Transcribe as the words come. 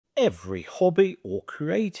Every hobby or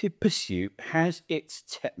creative pursuit has its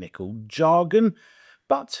technical jargon,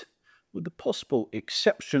 but with the possible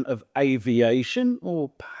exception of aviation or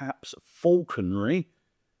perhaps falconry,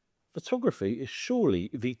 photography is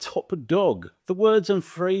surely the top dog. The words and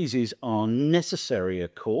phrases are necessary,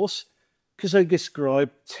 of course, because they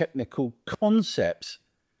describe technical concepts,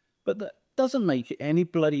 but that doesn't make it any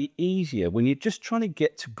bloody easier when you're just trying to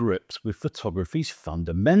get to grips with photography's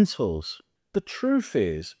fundamentals. The truth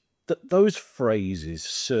is that those phrases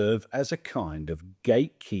serve as a kind of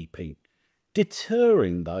gatekeeping,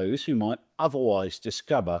 deterring those who might otherwise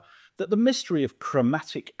discover that the mystery of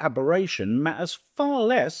chromatic aberration matters far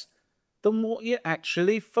less than what you're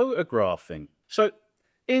actually photographing. So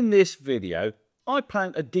in this video, I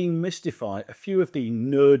plan to demystify a few of the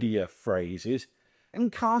nerdier phrases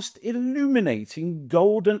and cast illuminating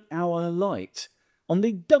golden hour light on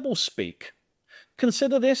the doublespeak.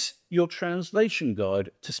 Consider this your translation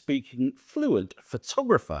guide to speaking fluent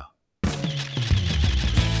photographer.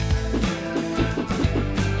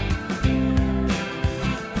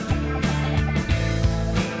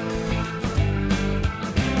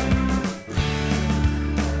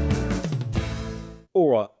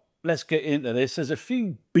 Alright, let's get into this. There's a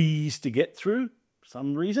few B's to get through for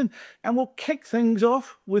some reason, and we'll kick things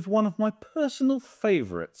off with one of my personal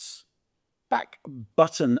favourites. Back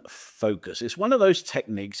button focus. It's one of those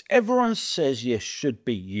techniques everyone says you should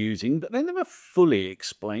be using, but they never fully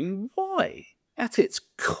explain why. At its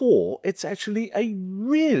core, it's actually a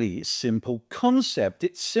really simple concept.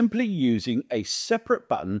 It's simply using a separate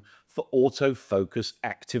button for autofocus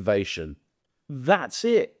activation. That's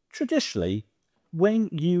it. Traditionally, when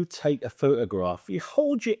you take a photograph, you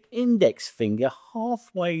hold your index finger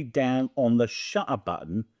halfway down on the shutter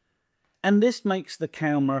button, and this makes the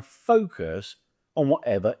camera focus on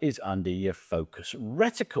whatever is under your focus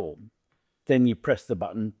reticle. Then you press the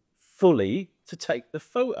button fully to take the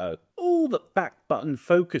photo. All that back button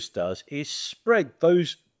focus does is spread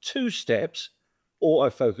those two steps,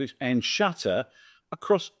 autofocus and shutter,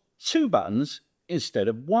 across two buttons instead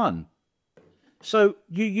of one. So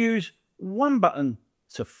you use one button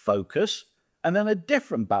to focus and then a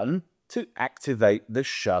different button to activate the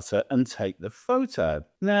shutter and take the photo.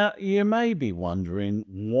 Now, you may be wondering,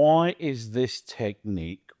 why is this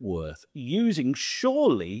technique worth using?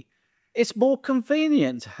 Surely it's more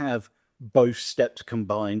convenient to have both steps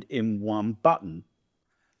combined in one button.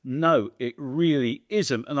 No, it really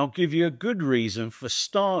isn't, and I'll give you a good reason for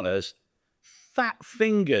starters. Fat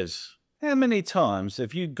fingers. How many times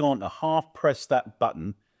have you gone to half press that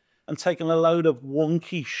button and taken a load of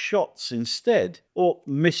wonky shots instead, or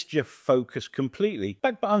missed your focus completely?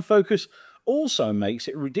 Back button focus also makes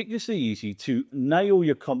it ridiculously easy to nail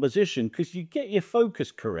your composition because you get your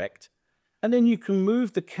focus correct, and then you can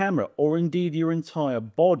move the camera or indeed your entire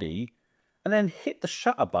body and then hit the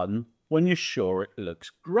shutter button when you're sure it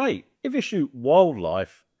looks great. If you shoot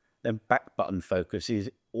wildlife, then back button focus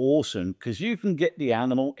is awesome because you can get the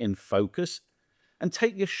animal in focus and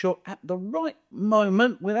take your shot at the right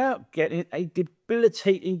moment without getting a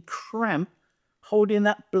debilitating cramp holding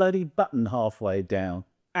that bloody button halfway down.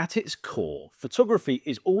 At its core, photography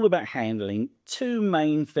is all about handling two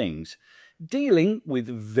main things: dealing with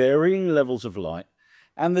varying levels of light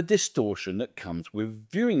and the distortion that comes with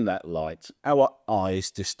viewing that light. Our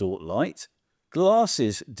eyes distort light,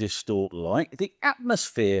 glasses distort light, the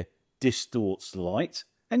atmosphere distorts light,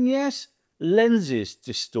 and yes, lenses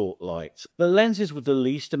distort light. The lenses with the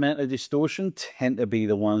least amount of distortion tend to be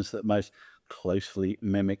the ones that most closely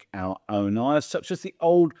mimic our own eyes, such as the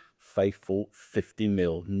old faithful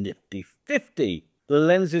 50mm nifty 50. The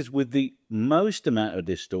lenses with the most amount of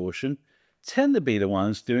distortion tend to be the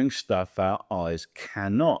ones doing stuff our eyes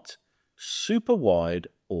cannot: super wide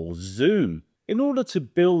or zoom. In order to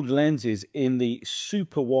build lenses in the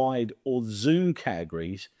super wide or zoom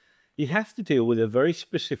categories, you have to deal with a very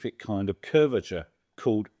specific kind of curvature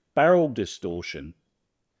called barrel distortion.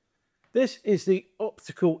 This is the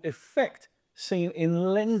optical effect seen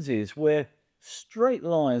in lenses where straight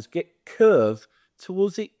lines get curved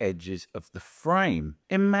towards the edges of the frame.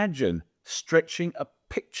 Imagine stretching a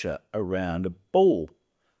picture around a ball.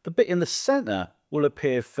 The bit in the center will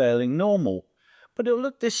appear fairly normal, but it'll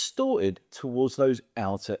look distorted towards those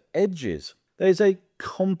outer edges. There's a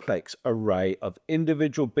complex array of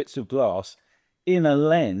individual bits of glass in a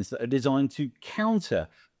lens that are designed to counter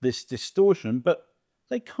this distortion, but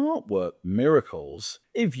they can't work miracles.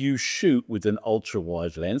 If you shoot with an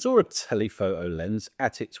ultra-wide lens or a telephoto lens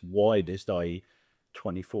at its widest, i.e.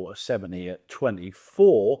 24-70 at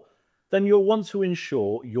 24, then you'll want to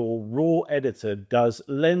ensure your RAW editor does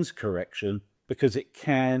lens correction because it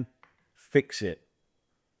can fix it.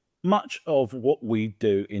 Much of what we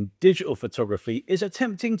do in digital photography is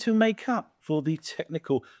attempting to make up for the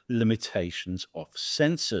technical limitations of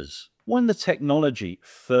sensors. When the technology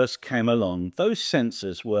first came along, those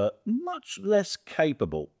sensors were much less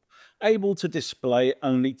capable, able to display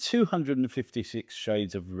only 256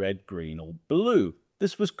 shades of red, green, or blue.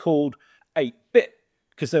 This was called 8-bit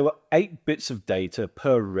because there were 8 bits of data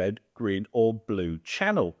per red, green, or blue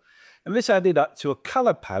channel. And this added up to a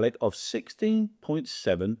color palette of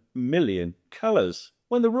 16.7 million colors.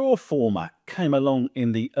 When the RAW format came along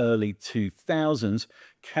in the early 2000s,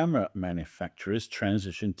 camera manufacturers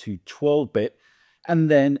transitioned to 12-bit and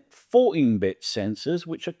then 14-bit sensors,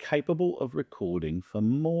 which are capable of recording for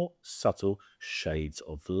more subtle shades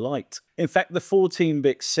of light. In fact, the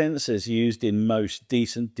 14-bit sensors used in most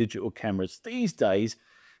decent digital cameras these days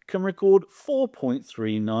can record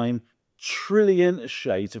 4.39 trillion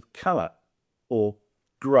shades of colour, or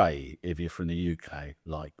grey if you're from the UK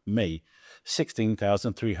like me,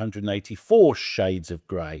 16,384 shades of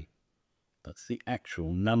grey. That's the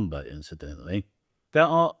actual number, incidentally. There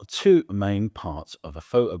are two main parts of a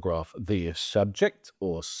photograph: the subject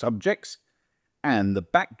or subjects and the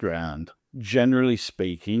background. Generally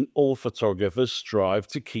speaking, all photographers strive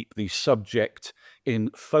to keep the subject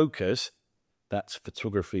in focus. That's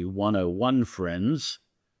photography 101, friends.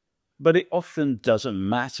 But it often doesn't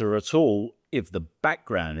matter at all if the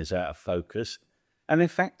background is out of focus, and in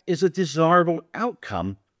fact is a desirable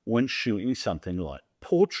outcome when shooting something like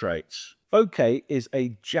portraits. Bokeh is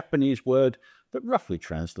a Japanese word that roughly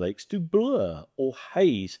translates to blur or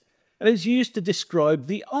haze, and is used to describe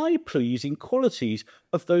the eye-pleasing qualities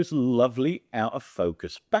of those lovely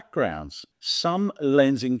out-of-focus backgrounds. Some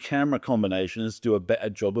lens and camera combinations do a better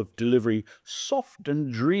job of delivering soft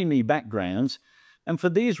and dreamy backgrounds, and for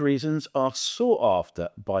these reasons are sought after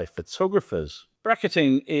by photographers.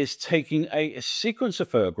 Bracketing is taking a sequence of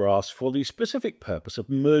photographs for the specific purpose of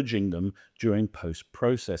merging them during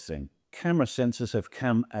post-processing. Camera sensors have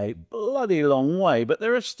come a bloody long way, but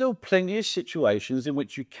there are still plenty of situations in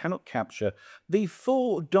which you cannot capture the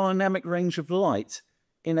full dynamic range of light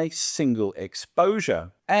in a single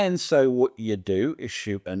exposure. And so what you do is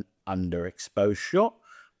shoot an underexposed shot,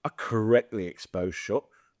 a correctly exposed shot,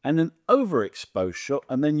 and an overexposed shot,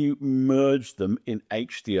 and then you merge them in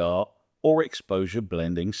HDR or exposure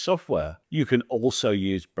blending software. You can also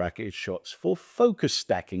use bracketed shots for focus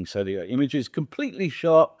stacking so that your image is completely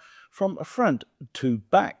sharp from front to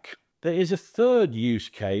back. There is a third use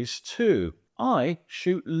case too. I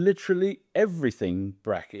shoot literally everything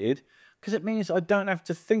bracketed because it means I don't have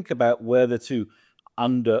to think about whether to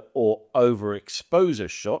under or overexpose a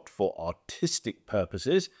shot for artistic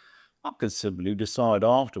purposes. I can simply decide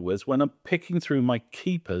afterwards when I'm picking through my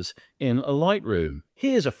keepers in Lightroom.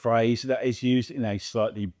 Here's a phrase that is used in a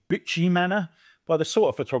slightly bitchy manner by the sort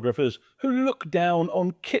of photographers who look down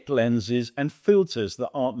on kit lenses and filters that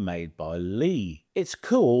aren't made by Lee. It's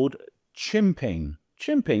called chimping.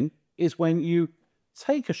 Chimping is when you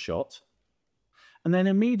take a shot and then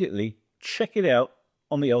immediately check it out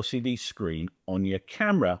on the LCD screen on your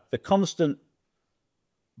camera. The constant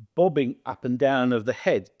bobbing up and down of the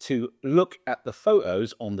head to look at the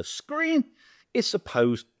photos on the screen is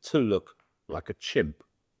supposed to look like a chimp.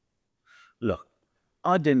 Look,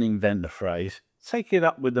 I didn't invent the phrase. Take it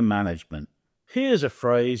up with the management. Here's a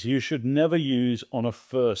phrase you should never use on a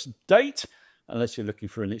first date, unless you're looking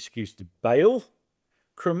for an excuse to bail.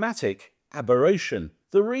 Chromatic aberration.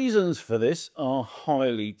 The reasons for this are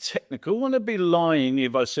highly technical, and I'd be lying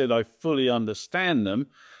if I said I fully understand them,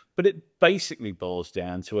 but it basically boils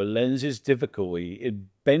down to a lens's difficulty in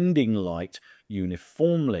bending light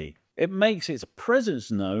uniformly. It makes its presence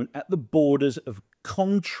known at the borders of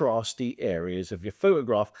contrasty areas of your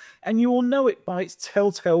photograph, and you will know it by its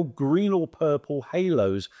telltale green or purple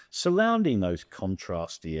halos surrounding those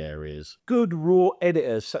contrasty areas. Good RAW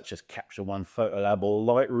editors such as Capture One, Photolab or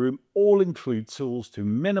Lightroom all include tools to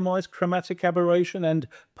minimize chromatic aberration, and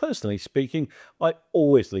personally speaking, I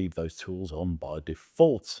always leave those tools on by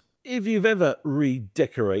default. If you've ever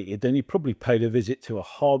redecorated, then you probably paid a visit to a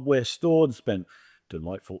hardware store and spent a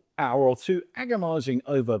delightful hour or two agonizing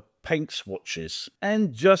over paint swatches.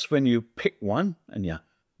 And just when you pick one and you're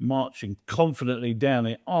marching confidently down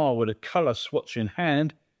the aisle with a color swatch in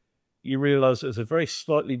hand, you realize there's a very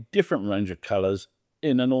slightly different range of colors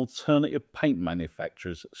in an alternative paint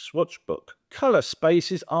manufacturer's swatch book. Color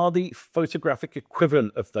spaces are the photographic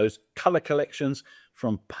equivalent of those color collections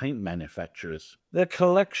from paint manufacturers. They're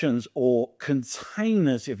collections, or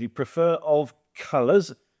containers if you prefer, of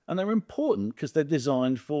colors And they're important because they're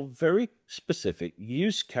designed for very specific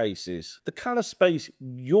use cases. The color space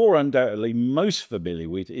you're undoubtedly most familiar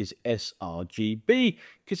with is sRGB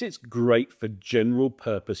because it's great for general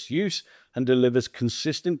purpose use and delivers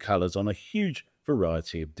consistent colors on a huge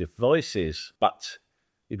variety of devices. But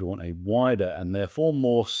you'd want a wider and therefore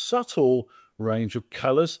more subtle range of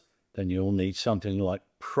colors, then you'll need something like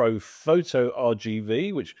Pro Photo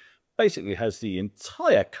RGB, which basically has the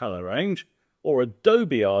entire color range, or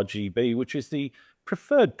Adobe RGB, which is the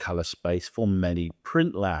preferred color space for many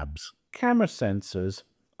print labs. Camera sensors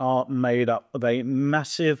are made up of a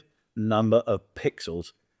massive number of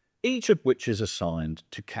pixels, each of which is assigned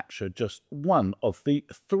to capture just one of the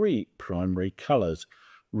three primary colors: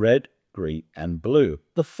 red, green and blue.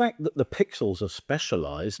 The fact that the pixels are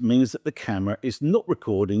specialized means that the camera is not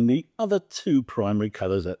recording the other two primary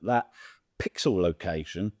colors at that pixel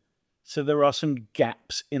location, so there are some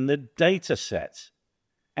gaps in the data set.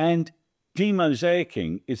 And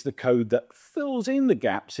demosaicing is the code that fills in the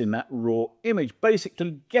gaps in that raw image,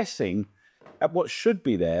 basically guessing at what should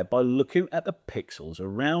be there by looking at the pixels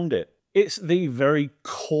around it. It's the very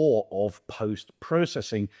core of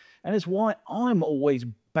post-processing, and it's why I'm always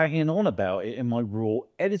banging on about it in my raw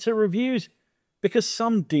editor reviews, because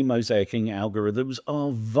some demosaicing algorithms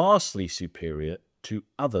are vastly superior to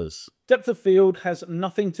others. Depth of field has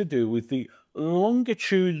nothing to do with the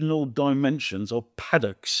longitudinal dimensions or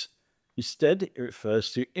paddocks. Instead, it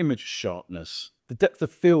refers to image sharpness. The depth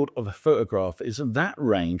of field of a photograph is that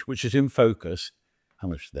range which is in focus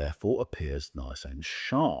and which therefore appears nice and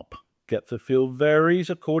sharp. Depth of field varies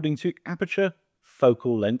according to aperture,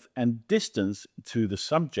 focal length and distance to the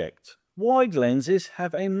subject. Wide lenses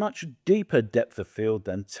have a much deeper depth of field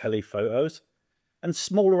than telephotos, and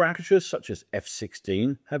smaller apertures such as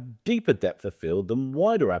f/16 have deeper depth of field than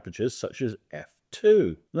wider apertures such as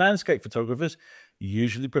f2. Landscape photographers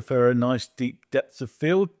usually prefer a nice deep depth of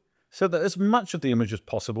field so that as much of the image as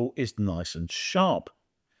possible is nice and sharp.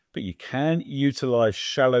 But you can utilize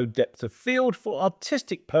shallow depth of field for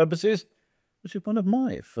artistic purposes, which is one of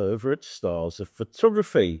my favourite styles of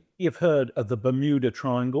photography. You've heard of the Bermuda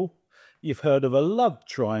Triangle, you've heard of a love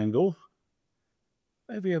triangle.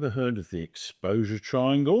 Have you ever heard of the exposure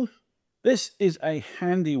triangle? This is a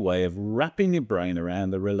handy way of wrapping your brain around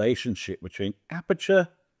the relationship between aperture,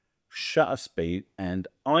 shutter speed and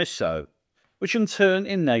ISO, which in turn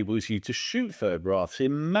enables you to shoot photographs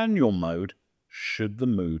in manual mode should the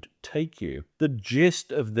mood take you. The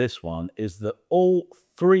gist of this one is that all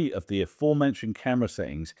three of the aforementioned camera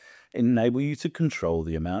settings enable you to control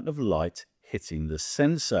the amount of light hitting the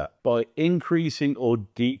sensor. By increasing or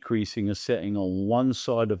decreasing a setting on one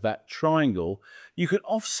side of that triangle, you can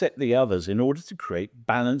offset the others in order to create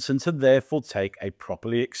balance and to therefore take a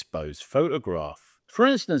properly exposed photograph. For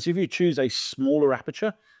instance, if you choose a smaller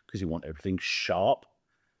aperture because you want everything sharp,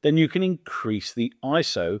 then you can increase the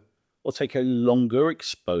ISO or take a longer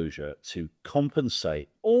exposure to compensate.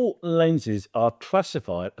 All lenses are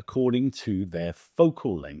classified according to their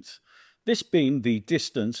focal length, this being the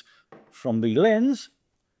distance from the lens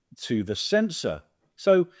to the sensor.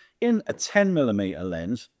 So in a 10mm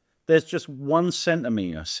lens, there's just 1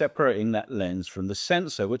 centimeter separating that lens from the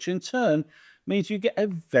sensor, which in turn means you get a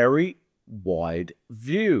very wide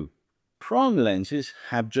view. Prime lenses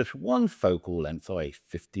have just one focal length, i.e.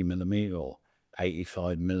 50mm or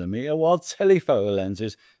 85mm, while telephoto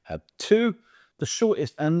lenses have two, the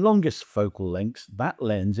shortest and longest focal lengths that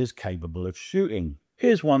lens is capable of shooting.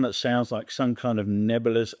 Here's one that sounds like some kind of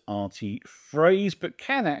nebulous arty phrase, but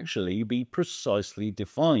can actually be precisely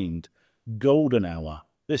defined. Golden hour.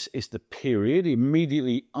 This is the period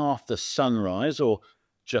immediately after sunrise or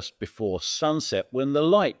just before sunset when the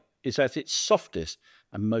light is at its softest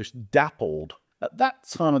and most dappled. At that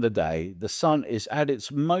time of the day, the sun is at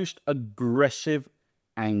its most aggressive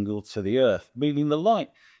angle to the earth, meaning the light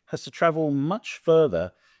has to travel much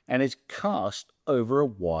further and is cast over a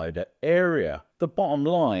wider area. The bottom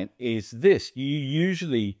line is this: you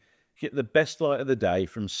usually get the best light of the day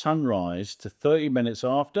from sunrise to 30 minutes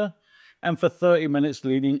after, and for 30 minutes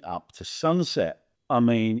leading up to sunset. I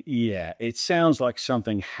mean, yeah, it sounds like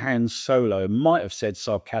something Han Solo might have said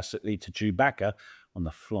sarcastically to Chewbacca on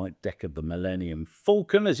the flight deck of the Millennium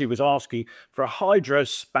Falcon as he was asking for a hydro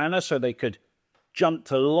spanner so they could jump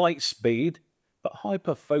to light speed. But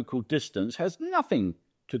hyperfocal distance has nothing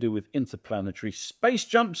to do with interplanetary space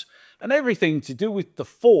jumps and everything to do with the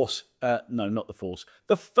force. No, not the force,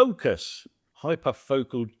 the focus.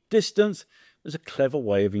 Hyperfocal distance is a clever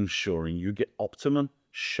way of ensuring you get optimum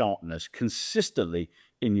sharpness consistently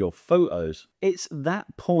in your photos. It's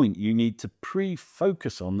that point you need to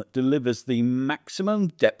pre-focus on that delivers the maximum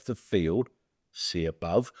depth of field see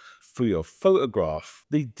above, for your photograph.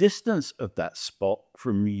 The distance of that spot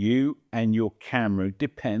from you and your camera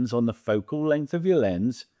depends on the focal length of your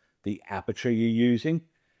lens, the aperture you're using,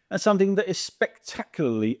 and something that is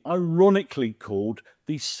spectacularly, ironically called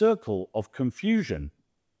the circle of confusion.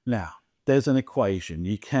 Now, there's an equation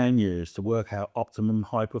you can use to work out optimum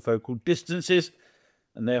hyperfocal distances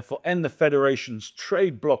and therefore end the Federation's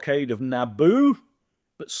trade blockade of Naboo.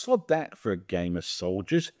 But sod that for a game of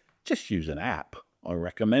soldiers. Just use an app. I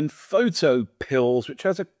recommend Photo Pills, which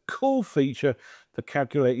has a cool feature for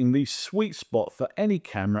calculating the sweet spot for any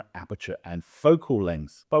camera aperture and focal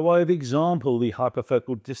length. By way of example, the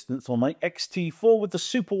hyperfocal distance on my X-T4 with the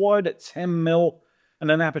super wide at 10mm and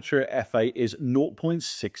an aperture at f8 is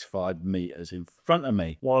 0.65 meters in front of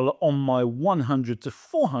me, while on my 100 to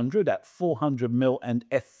 400 at 400mm and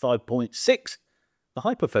f5.6, the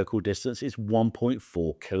hyperfocal distance is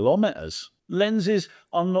 1.4 kilometers. Lenses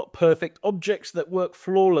are not perfect objects that work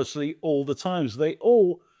flawlessly all the time. They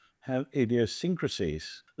all have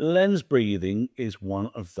idiosyncrasies. Lens breathing is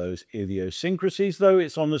one of those idiosyncrasies, though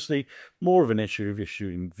it's honestly more of an issue if you're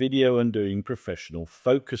shooting video and doing professional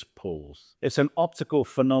focus pulls. It's an optical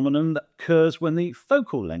phenomenon that occurs when the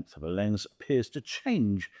focal length of a lens appears to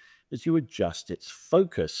change as you adjust its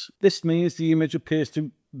focus. This means the image appears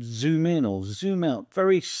to zoom in or zoom out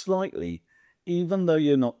very slightly, even though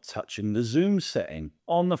you're not touching the zoom setting.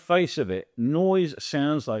 On the face of it, noise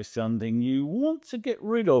sounds like something you want to get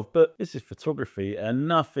rid of, but this is photography and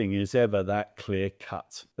nothing is ever that clear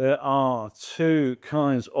cut. There are two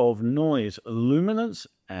kinds of noise, luminance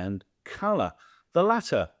and color. The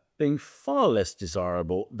latter being far less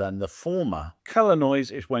desirable than the former. Color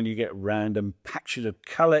noise is when you get random patches of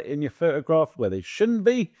color in your photograph where they shouldn't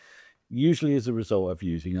be, usually as a result of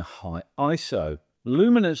using a high ISO.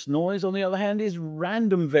 Luminance noise, on the other hand, is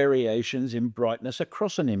random variations in brightness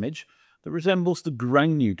across an image that resembles the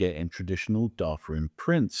grain you get in traditional darkroom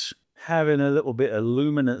prints. Having a little bit of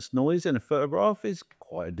luminance noise in a photograph is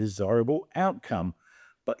quite a desirable outcome,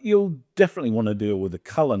 but you'll definitely want to deal with the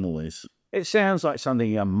color noise. It sounds like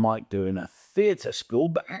something you might do in a theatre school,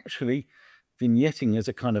 but actually vignetting is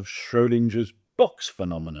a kind of Schrodinger's box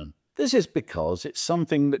phenomenon. This is because it's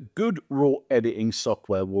something that good raw editing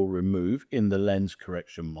software will remove in the lens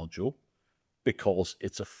correction module, because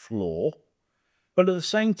it's a flaw, but at the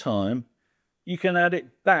same time, you can add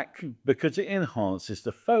it back because it enhances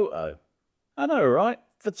the photo. I know, right?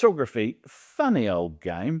 Photography, funny old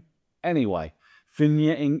game. Anyway,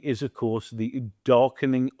 vignetting is, of course, the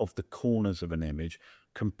darkening of the corners of an image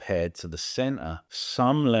compared to the center.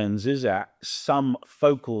 Some lenses at some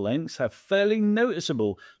focal lengths have fairly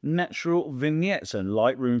noticeable natural vignettes, and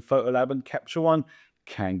Lightroom, Photolab and Capture One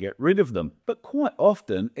can get rid of them. But quite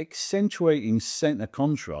often, accentuating center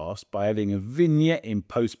contrast by adding a vignette in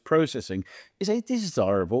post-processing is a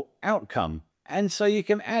desirable outcome. And so you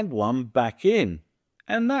can add one back in.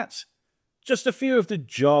 And that's just a few of the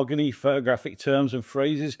jargony photographic terms and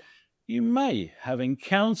phrases you may have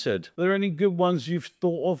encountered. Are there any good ones you've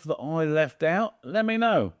thought of that I left out? Let me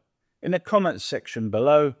know in the comments section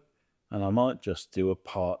below, and I might just do a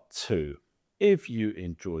part 2. If you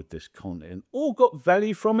enjoyed this content or got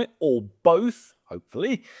value from it, or both,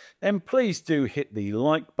 hopefully, then please do hit the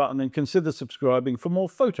like button and consider subscribing for more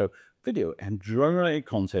photo, video and drone related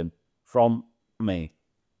content from me.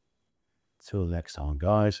 Till next time,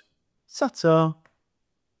 guys. Ta-ta.